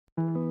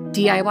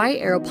DIY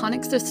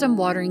aeroponic system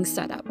watering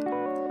setup.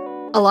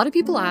 A lot of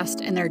people asked,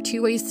 and there are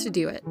two ways to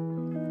do it.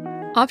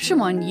 Option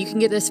 1, you can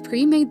get this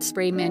pre-made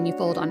spray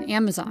manifold on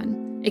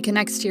Amazon. It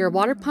connects to your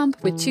water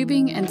pump with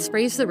tubing and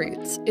sprays the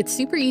roots. It's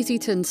super easy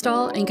to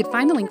install, and you can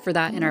find a link for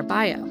that in our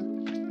bio.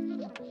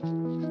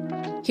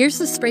 Here's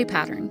the spray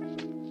pattern.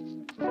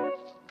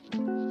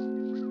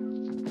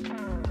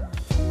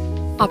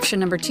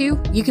 Option number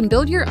 2, you can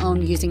build your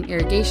own using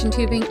irrigation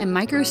tubing and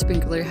micro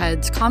sprinkler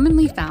heads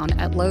commonly found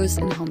at Lowe's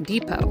and Home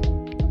Depot.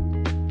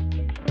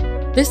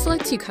 This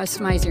lets you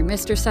customize your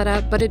mister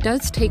setup, but it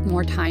does take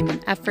more time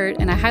and effort,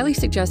 and I highly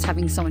suggest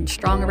having someone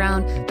strong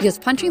around because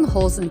punching the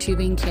holes in the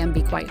tubing can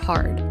be quite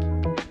hard.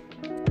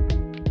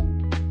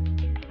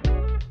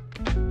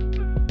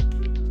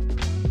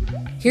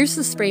 Here's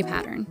the spray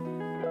pattern.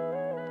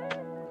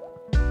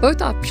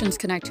 Both options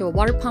connect to a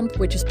water pump,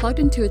 which is plugged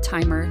into a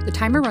timer. The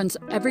timer runs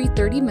every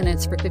 30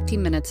 minutes for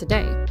 15 minutes a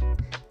day.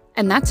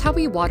 And that's how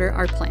we water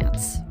our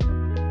plants.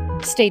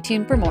 Stay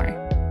tuned for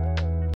more.